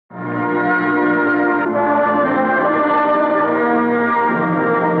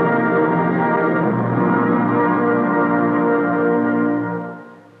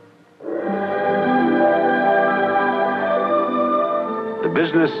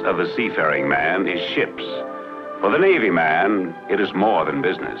of the seafaring man is ships. For the Navy man, it is more than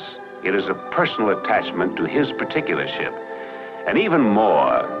business. It is a personal attachment to his particular ship. And even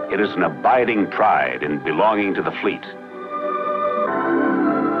more, it is an abiding pride in belonging to the fleet.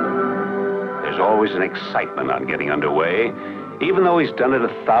 There's always an excitement on getting underway, even though he's done it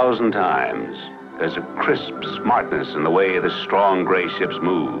 1,000 times. There's a crisp smartness in the way the strong gray ships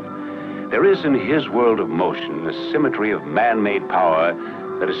move. There is in his world of motion a symmetry of man-made power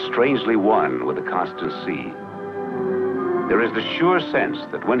that is strangely one with the constant sea. There is the sure sense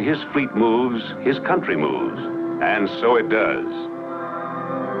that when his fleet moves, his country moves, and so it does.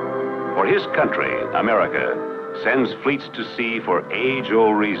 For his country, America, sends fleets to sea for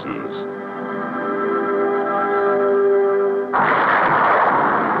age-old reasons.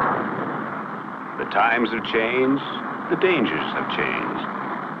 The times have changed, the dangers have changed.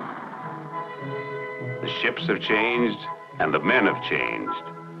 The ships have changed, and the men have changed.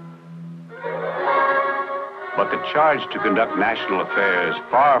 But the charge to conduct national affairs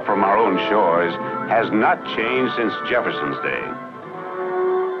far from our own shores has not changed since Jefferson's day.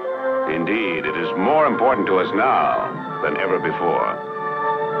 Indeed, it is more important to us now than ever before.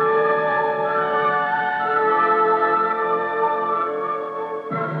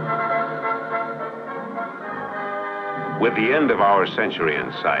 With the end of our century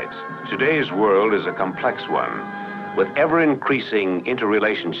in sight, today's world is a complex one, with ever-increasing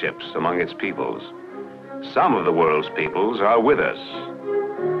interrelationships among its peoples. Some of the world's peoples are with us,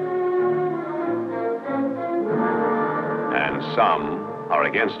 and some are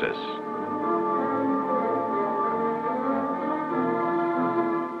against us.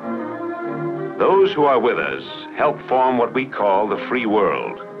 Those who are with us help form what we call the free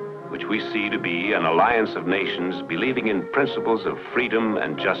world, which we see to be an alliance of nations believing in principles of freedom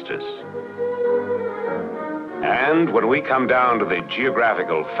and justice. And when we come down to the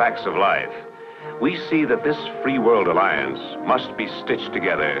geographical facts of life, we see that this free world alliance must be stitched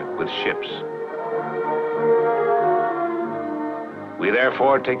together with ships. We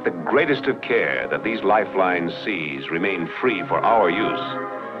therefore take the greatest of care that these lifeline seas remain free for our use.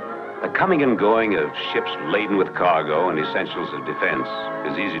 The coming and going of ships laden with cargo and essentials of defense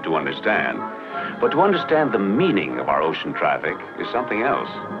is easy to understand, but to understand the meaning of our ocean traffic is something else.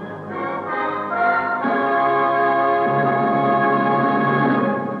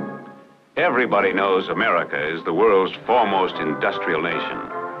 Everybody knows America is the world's foremost industrial nation.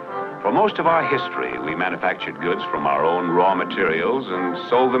 For most of our history, we manufactured goods from our own raw materials and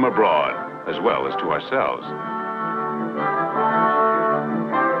sold them abroad, as well as to ourselves.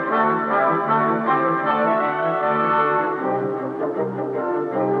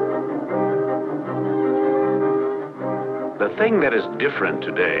 The thing that is different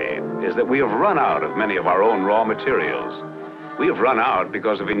today is that we have run out of many of our own raw materials. We have run out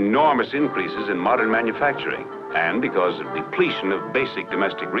because of enormous increases in modern manufacturing and because of depletion of basic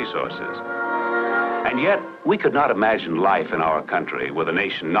domestic resources. And yet, we could not imagine life in our country with a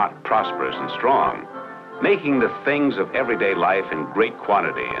nation not prosperous and strong, making the things of everyday life in great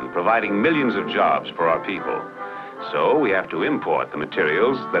quantity and providing millions of jobs for our people. So we have to import the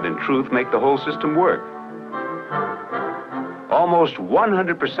materials that in truth make the whole system work. Almost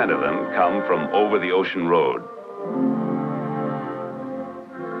 100% of them come from over the ocean road.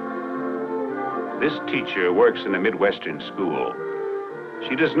 This teacher works in a Midwestern school.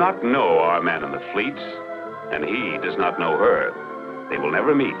 She does not know our man in the fleets, and he does not know her. They will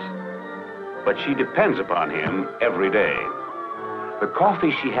never meet. But she depends upon him every day. The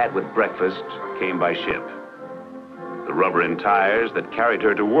coffee she had with breakfast came by ship. The rubber and tires that carried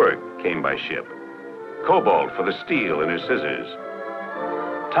her to work came by ship. Cobalt for the steel in her scissors.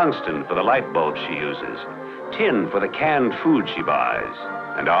 Tungsten for the light bulb she uses. Tin for the canned food she buys.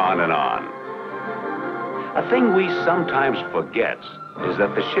 And on and on. A thing we sometimes forget is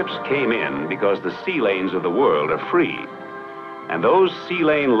that the ships came in because the sea lanes of the world are free. And those sea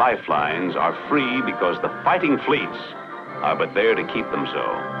lane lifelines are free because the fighting fleets are but there to keep them so.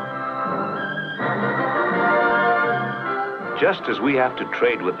 Just as we have to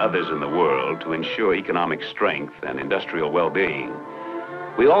trade with others in the world to ensure economic strength and industrial well-being,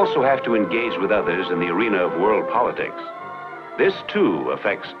 we also have to engage with others in the arena of world politics. This, too,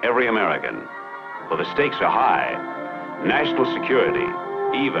 affects every American, for the stakes are high: national security,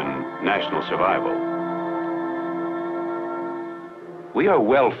 even national survival. We are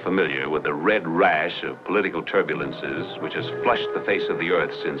well familiar with the red rash of political turbulences which has flushed the face of the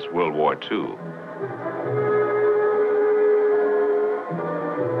earth since World War II.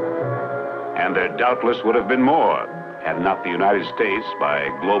 And there doubtless would have been more, had not the United States, by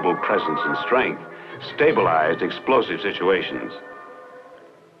global presence and strength, stabilized explosive situations.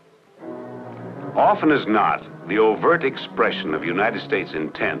 Often as not, the overt expression of United States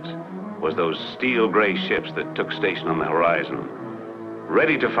intent was those steel gray ships that took station on the horizon,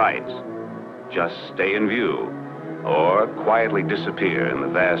 ready to fight, just stay in view, or quietly disappear in the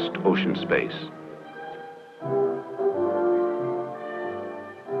vast ocean space.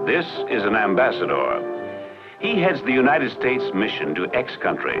 This is an ambassador. He heads the United States mission to X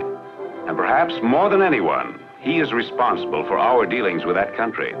country, and perhaps more than anyone, he is responsible for our dealings with that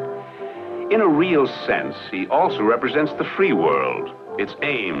country. In a real sense, he also represents the free world, its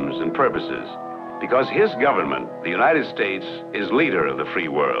aims and purposes, because his government, the United States, is leader of the free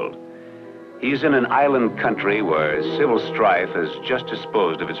world. He's in an island country where civil strife has just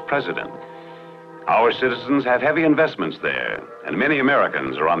disposed of its president. Our citizens have heavy investments there, and many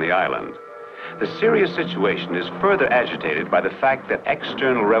Americans are on the island. The serious situation is further agitated by the fact that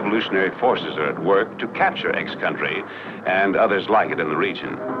external revolutionary forces are at work to capture X country and others like it in the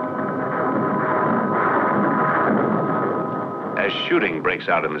region. As shooting breaks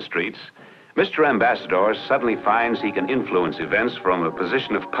out in the streets, Mr. Ambassador suddenly finds he can influence events from a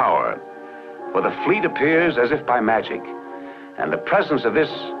position of power. For the fleet appears as if by magic, and the presence of this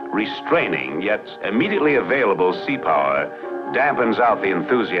restraining yet immediately available sea power dampens out the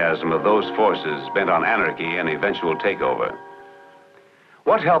enthusiasm of those forces bent on anarchy and eventual takeover.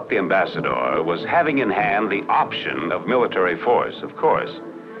 What helped the ambassador was having in hand the option of military force, of course.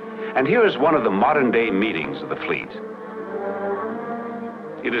 And here is one of the modern-day meetings of the fleet.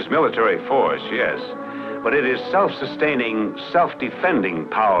 It is military force, yes, but it is self-sustaining, self-defending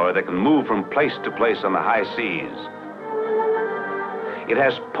power that can move from place to place on the high seas. It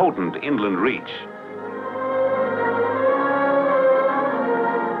has potent inland reach.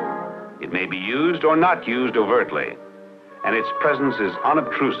 It may be used or not used overtly, and its presence is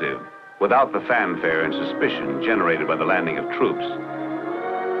unobtrusive without the fanfare and suspicion generated by the landing of troops.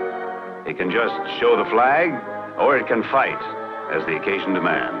 It can just show the flag, or it can fight as the occasion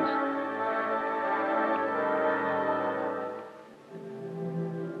demands.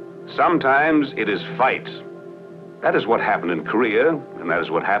 Sometimes it is fight. That is what happened in Korea, and that is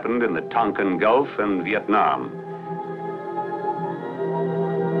what happened in the Tonkin Gulf and Vietnam.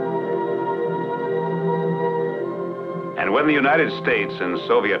 And when the United States and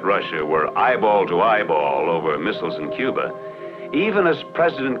Soviet Russia were eyeball to eyeball over missiles in Cuba, even as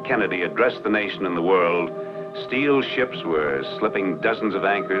President Kennedy addressed the nation and the world, steel ships were slipping dozens of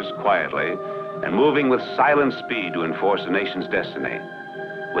anchors quietly and moving with silent speed to enforce a nation's destiny.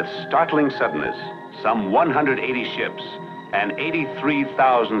 With startling suddenness, some 180 ships and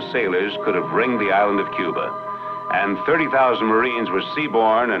 83,000 sailors could have ringed the island of Cuba, and 30,000 Marines were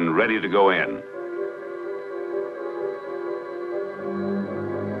seaborne and ready to go in.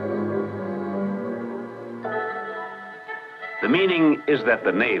 The meaning is that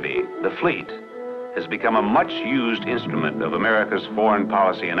the Navy, the fleet, has become a much-used instrument of America's foreign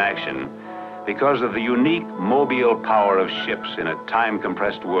policy in action because of the unique mobile power of ships in a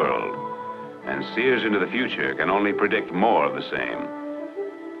time-compressed world. And seers into the future can only predict more of the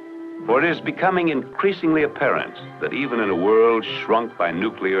same. For it is becoming increasingly apparent that even in a world shrunk by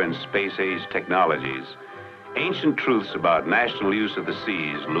nuclear and space-age technologies, ancient truths about national use of the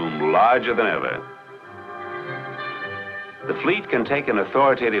seas loom larger than ever. The fleet can take an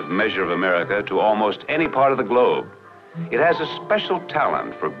authoritative measure of America to almost any part of the globe. It has a special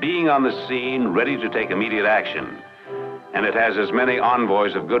talent for being on the scene, ready to take immediate action. And it has as many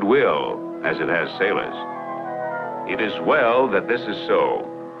envoys of goodwill as it has sailors. It is well that this is so,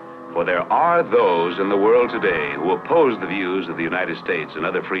 for there are those in the world today who oppose the views of the United States and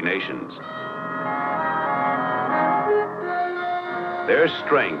other free nations. Their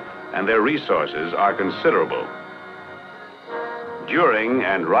strength and their resources are considerable. During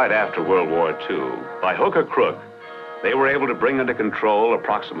and right after World War II, by hook or crook, they were able to bring under control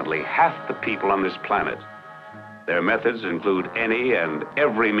approximately half the people on this planet. Their methods include any and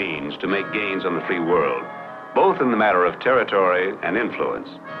every means to make gains on the free world, both in the matter of territory and influence.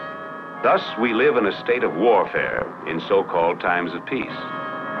 Thus, we live in a state of warfare in so-called times of peace.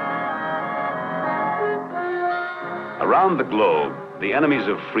 Around the globe, the enemies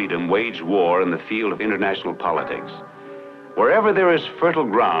of freedom wage war in the field of international politics. Wherever there is fertile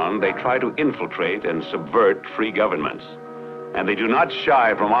ground, they try to infiltrate and subvert free governments. And they do not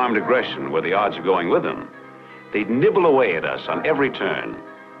shy from armed aggression where the odds are going with them. They nibble away at us on every turn.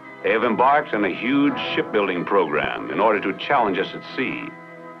 They have embarked on a huge shipbuilding program in order to challenge us at sea.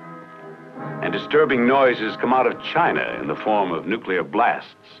 And disturbing noises come out of China in the form of nuclear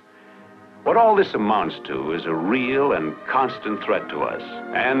blasts. What all this amounts to is a real and constant threat to us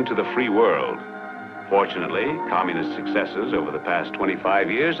and to the free world. Fortunately, communist successes over the past 25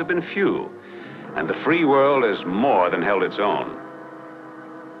 years have been few, and the free world has more than held its own.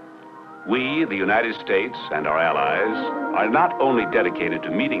 We, the United States and our allies, are not only dedicated to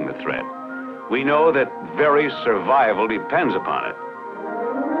meeting the threat, we know that very survival depends upon it.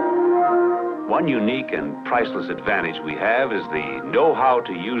 One unique and priceless advantage we have is the know-how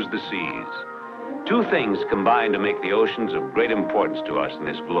to use the seas. Two things combine to make the oceans of great importance to us in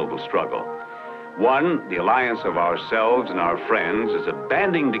this global struggle. One, the alliance of ourselves and our friends is a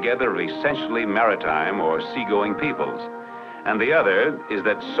banding together of essentially maritime or seagoing peoples. And the other is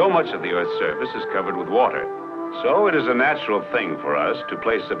that so much of the Earth's surface is covered with water. So it is a natural thing for us to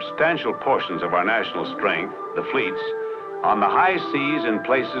place substantial portions of our national strength, the fleets, on the high seas in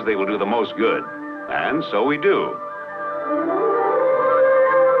places they will do the most good. And so we do.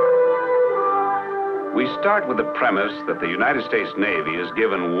 We start with the premise that the United States Navy is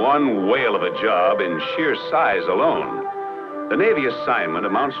given one whale of a job in sheer size alone. The Navy assignment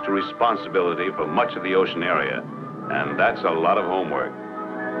amounts to responsibility for much of the ocean area, and that's a lot of homework.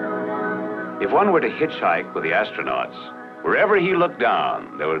 If one were to hitchhike with the astronauts, wherever he looked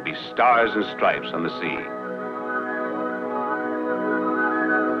down, there would be stars and stripes on the sea.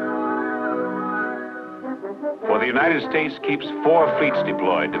 For the United States keeps 4 fleets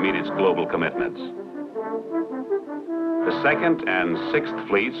deployed to meet its global commitments. The 2nd and 6th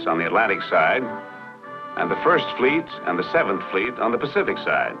fleets on the Atlantic side, and the 1st Fleet and the 7th Fleet on the Pacific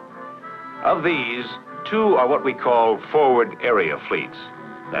side. Of these, 2 are what we call forward area fleets.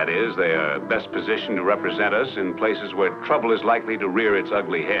 That is, they are best positioned to represent us in places where trouble is likely to rear its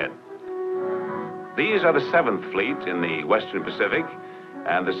ugly head. These are the 7th Fleet in the Western Pacific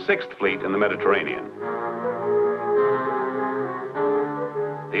and the 6th Fleet in the Mediterranean.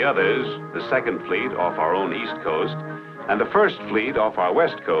 The others, the 2nd Fleet off our own east coast and the 1st Fleet off our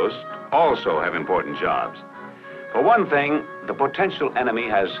west coast, also have important jobs. For one thing, the potential enemy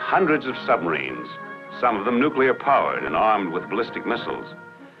has hundreds of submarines, some of them nuclear-powered and armed with ballistic missiles.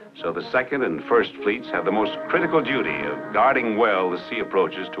 So the 2nd and 1st Fleets have the most critical duty of guarding well the sea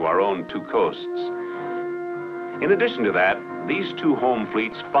approaches to our own 2 coasts. In addition to that, these 2 home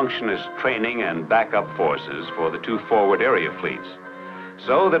fleets function as training and backup forces for the 2 forward area fleets,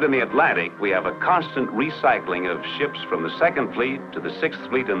 so that in the Atlantic we have a constant recycling of ships from the 2nd Fleet to the 6th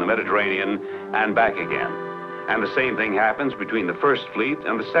Fleet in the Mediterranean and back again. And the same thing happens between the 1st Fleet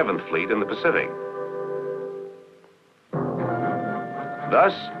and the 7th Fleet in the Pacific.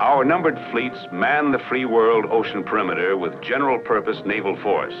 Thus, our numbered fleets man the free world ocean perimeter with general purpose naval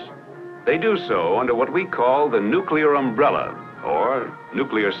force. They do so under what we call the nuclear umbrella, or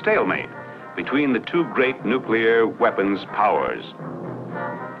nuclear stalemate, between the 2 great nuclear weapons powers.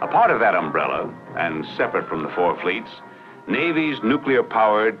 A part of that umbrella, and separate from the 4 fleets, Navy's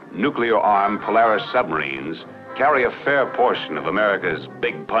nuclear-powered, nuclear-armed Polaris submarines carry a fair portion of America's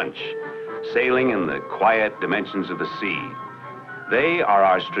big punch, sailing in the quiet dimensions of the sea. They are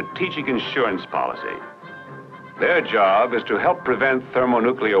our strategic insurance policy. Their job is to help prevent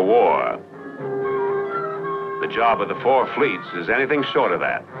thermonuclear war. The job of the 4 fleets is anything short of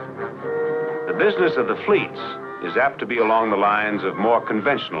that. The business of the fleets is apt to be along the lines of more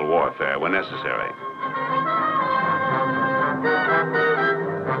conventional warfare when necessary.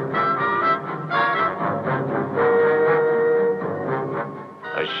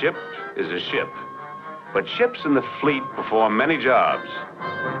 A ship is a ship, but ships in the fleet perform many jobs.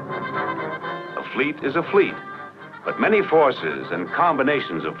 A fleet is a fleet, but many forces and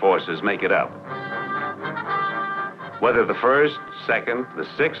combinations of forces make it up. Whether the 1st, 2nd, the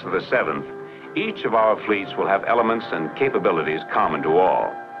 6th, or the 7th, each of our fleets will have elements and capabilities common to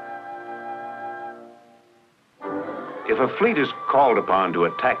all. If a fleet is called upon to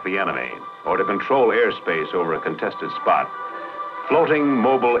attack the enemy or to control airspace over a contested spot, floating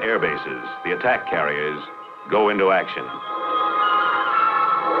mobile air bases, the attack carriers, go into action.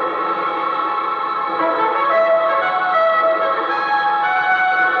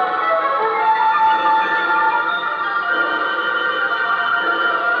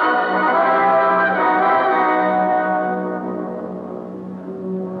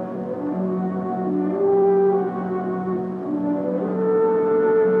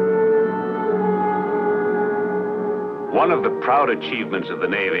 One of the proud achievements of the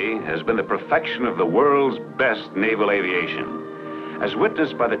Navy has been the perfection of the world's best naval aviation, as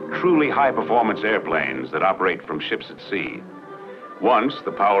witnessed by the truly high-performance airplanes that operate from ships at sea. Once,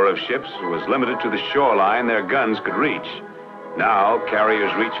 the power of ships was limited to the shoreline their guns could reach. Now,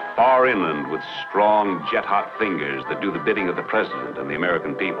 carriers reach far inland with strong, jet-hot fingers that do the bidding of the President and the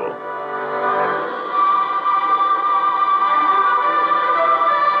American people.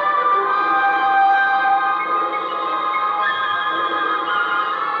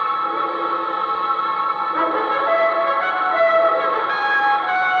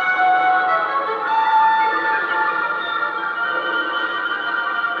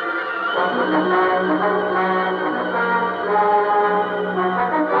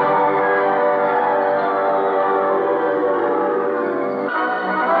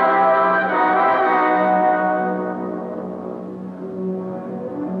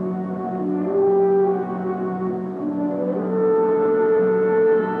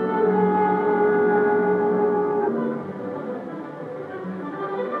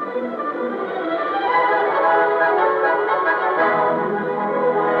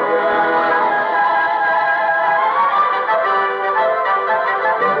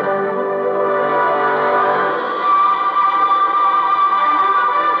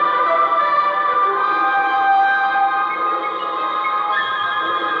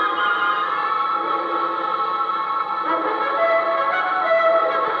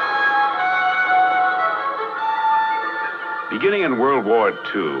 Beginning in World War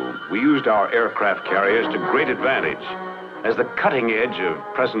II, we used our aircraft carriers to great advantage. As the cutting edge of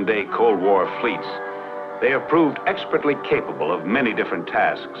present-day Cold War fleets, they have proved expertly capable of many different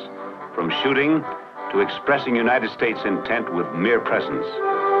tasks, from shooting to expressing United States intent with mere presence,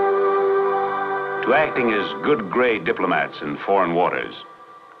 to acting as good gray diplomats in foreign waters.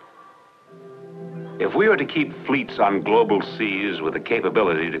 If we are to keep fleets on global seas with the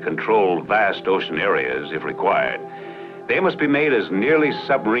capability to control vast ocean areas if required, they must be made as nearly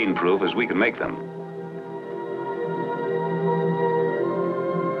submarine-proof as we can make them.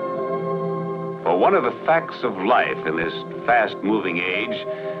 For one of the facts of life in this fast-moving age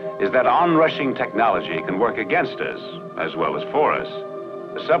is that onrushing technology can work against us as well as for us.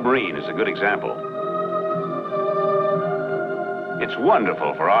 The submarine is a good example. It's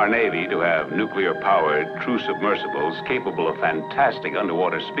wonderful for our Navy to have nuclear-powered true submersibles capable of fantastic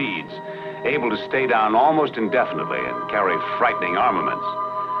underwater speeds, able to stay down almost indefinitely and carry frightening armaments.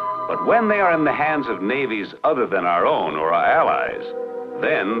 But when they are in the hands of navies other than our own or our allies,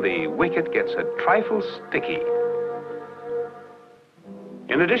 then the wicket gets a trifle sticky.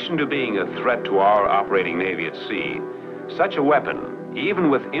 In addition to being a threat to our operating Navy at sea, such a weapon, even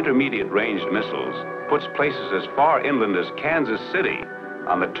with intermediate-ranged missiles, puts places as far inland as Kansas City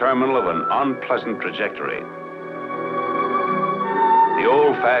on the terminal of an unpleasant trajectory. The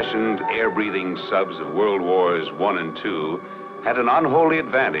old-fashioned air-breathing subs of World Wars I and II had an unholy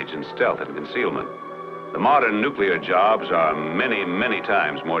advantage in stealth and concealment. The modern nuclear jobs are many, many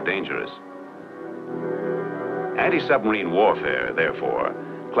times more dangerous. Anti-submarine warfare, therefore,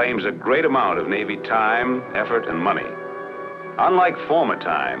 claims a great amount of Navy time, effort, and money. Unlike former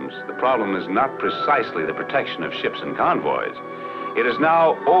times, the problem is not precisely the protection of ships and convoys. It is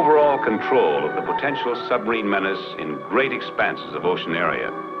now overall control of the potential submarine menace in great expanses of ocean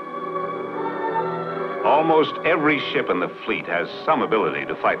area. Almost every ship in the fleet has some ability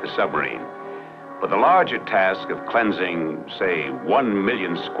to fight the submarine. But the larger task of cleansing, say, 1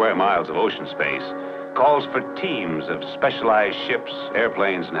 million square miles of ocean space calls for teams of specialized ships,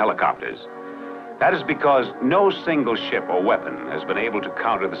 airplanes, and helicopters. That is because no single ship or weapon has been able to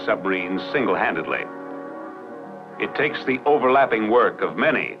counter the submarine single-handedly. It takes the overlapping work of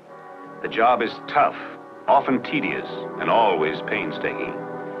many. The job is tough, often tedious, and always painstaking.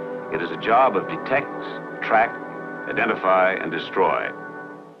 It is a job of detect, track, identify, and destroy.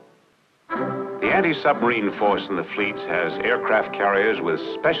 The anti-submarine force in the fleet has aircraft carriers with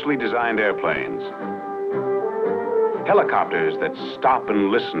specially designed airplanes, helicopters that stop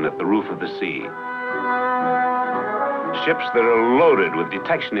and listen at the roof of the sea, ships that are loaded with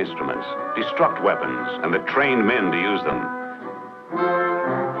detection instruments, destruct weapons, and the trained men to use them,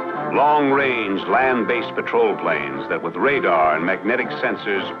 long-range land-based patrol planes that with radar and magnetic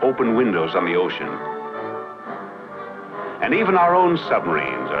sensors open windows on the ocean. And even our own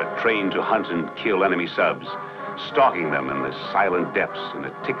submarines are trained to hunt and kill enemy subs, stalking them in the silent depths in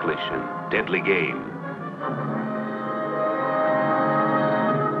a ticklish and deadly game.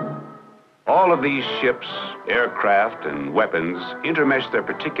 All of these ships, aircraft, and weapons intermesh their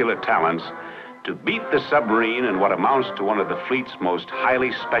particular talents to beat the submarine in what amounts to one of the fleet's most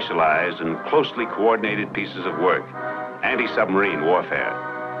highly specialized and closely coordinated pieces of work, anti-submarine warfare.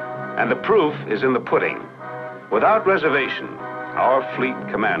 And the proof is in the pudding. Without reservation, our fleet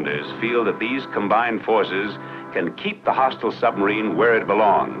commanders feel that these combined forces can keep the hostile submarine where it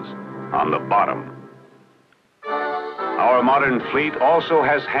belongs, on the bottom. Our modern fleet also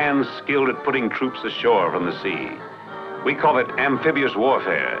has hands skilled at putting troops ashore from the sea. We call it amphibious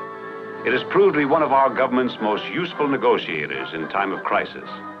warfare. It has proved to be one of our government's most useful negotiators in time of crisis.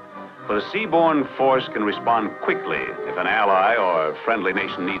 For the seaborne force can respond quickly if an ally or friendly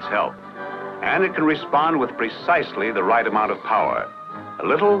nation needs help. And it can respond with precisely the right amount of power. A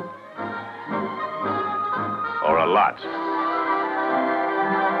little or a lot.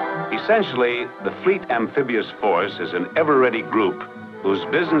 Essentially, the Fleet Amphibious Force is an ever-ready group whose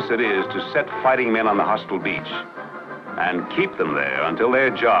business it is to set fighting men on the hostile beach and keep them there until their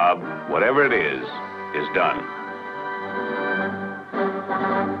job, whatever it is done.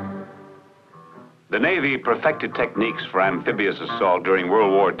 The Navy perfected techniques for amphibious assault during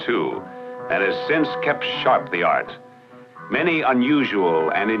World War II and has since kept sharp the art. Many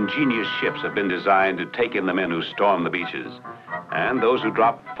unusual and ingenious ships have been designed to take in the men who storm the beaches and those who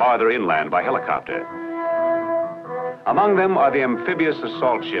drop farther inland by helicopter. Among them are the amphibious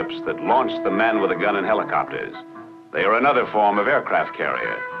assault ships that launch the man with a gun and helicopters. They are another form of aircraft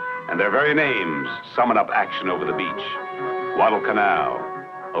carrier, and their very names summon up action over the beach. Guadalcanal,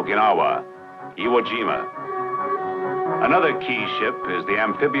 Okinawa, Iwo Jima. Another key ship is the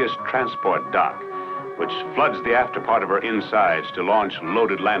amphibious transport dock, which floods the after part of her insides to launch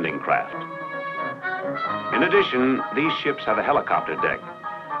loaded landing craft. In addition, these ships have a helicopter deck,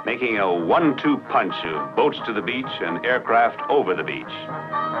 making a 1-2 punch of boats to the beach and aircraft over the beach.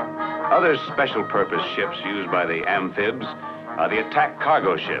 Other special purpose ships used by the amphibs are the attack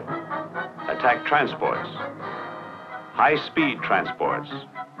cargo ship, attack transports, high-speed transports,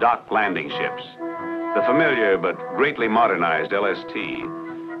 dock landing ships, the familiar but greatly modernized LST,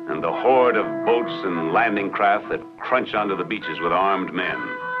 and the horde of boats and landing craft that crunch onto the beaches with armed men.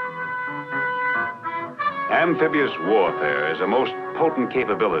 Amphibious warfare is a most potent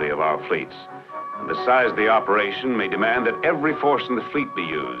capability of our fleets, and the size of the operation may demand that every force in the fleet be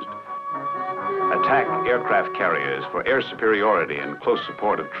used. Attack aircraft carriers for air superiority and close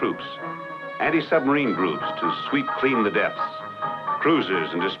support of troops, anti-submarine groups to sweep clean the depths,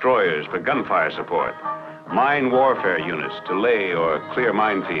 cruisers and destroyers for gunfire support, mine warfare units to lay or clear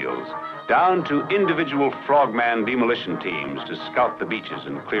minefields, down to individual frogman demolition teams to scout the beaches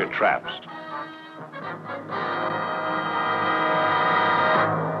and clear traps.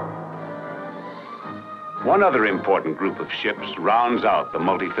 One other important group of ships rounds out the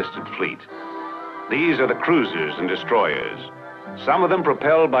multi-fisted fleet. These are the cruisers and destroyers, some of them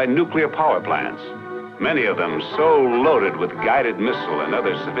propelled by nuclear power plants, many of them so loaded with guided missile and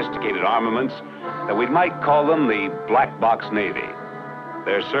other sophisticated armaments that we might call them the black box Navy.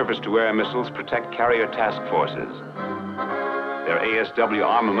 Their surface-to-air missiles protect carrier task forces. Their ASW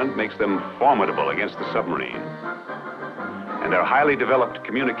armament makes them formidable against the submarine. And their highly developed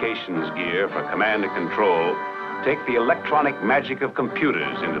communications gear for command and control take the electronic magic of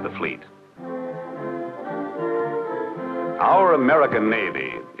computers into the fleet. Our American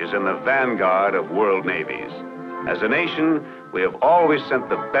Navy is in the vanguard of world navies. As a nation, we have always sent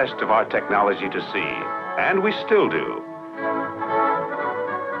the best of our technology to sea, and we still do.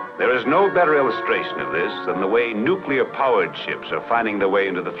 There is no better illustration of this than the way nuclear-powered ships are finding their way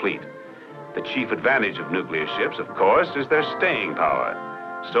into the fleet. The chief advantage of nuclear ships, of course, is their staying power,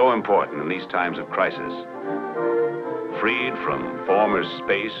 so important in these times of crisis. Freed from former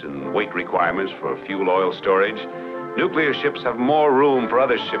space and weight requirements for fuel oil storage, nuclear ships have more room for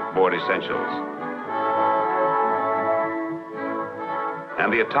other shipboard essentials.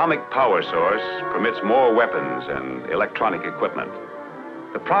 And the atomic power source permits more weapons and electronic equipment.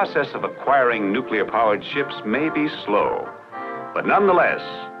 The process of acquiring nuclear-powered ships may be slow, but nonetheless,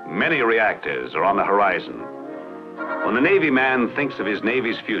 many reactors are on the horizon. When the Navy man thinks of his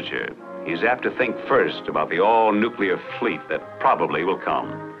Navy's future, he's apt to think first about the all-nuclear fleet that probably will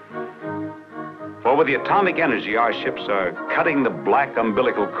come. For with the atomic energy, our ships are cutting the black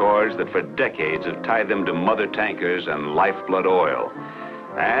umbilical cords that for decades have tied them to mother tankers and lifeblood oil.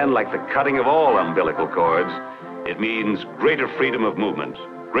 And like the cutting of all umbilical cords, it means greater freedom of movement,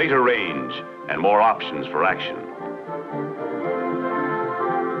 greater range, and more options for action.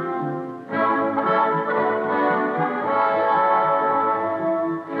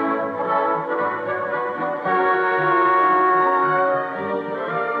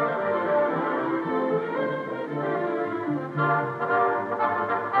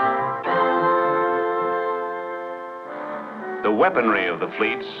 The weaponry of the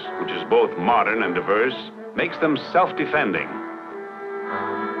fleets, which is both modern and diverse, makes them self-defending.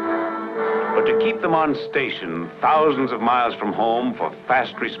 But to keep them on station thousands of miles from home for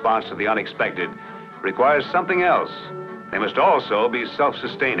fast response to the unexpected requires something else. They must also be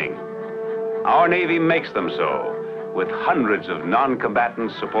self-sustaining. Our Navy makes them so, with hundreds of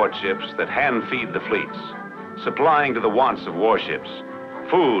non-combatant support ships that hand-feed the fleets, supplying to the wants of warships,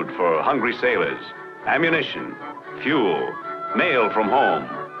 food for hungry sailors, ammunition, fuel, mail from home,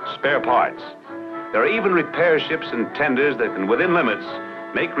 spare parts. There are even repair ships and tenders that can, within limits,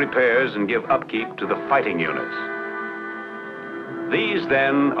 make repairs and give upkeep to the fighting units. These,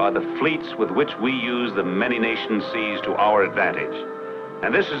 then, are the fleets with which we use the many nation seas to our advantage.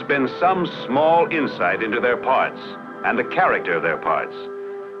 And this has been some small insight into their parts and the character of their parts.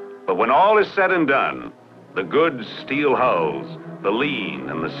 But when all is said and done, the good steel hulls, the lean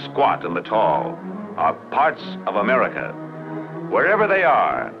and the squat and the tall, are parts of America. Wherever they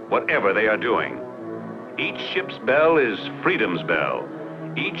are, whatever they are doing. Each ship's bell is freedom's bell.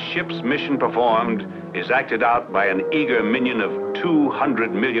 Each ship's mission performed is acted out by an eager minion of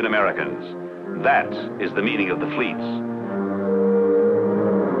 200 million Americans. That is the meaning of the fleets.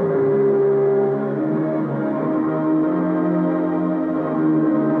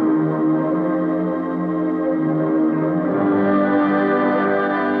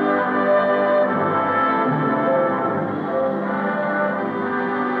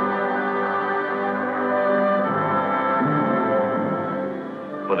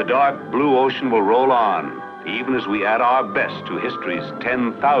 For the dark blue ocean will roll on, even as we add our best to history's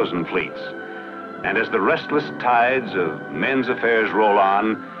 10,000 fleets. And as the restless tides of men's affairs roll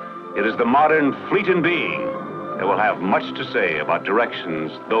on, it is the modern fleet in being that will have much to say about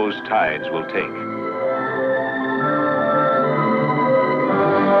directions those tides will take.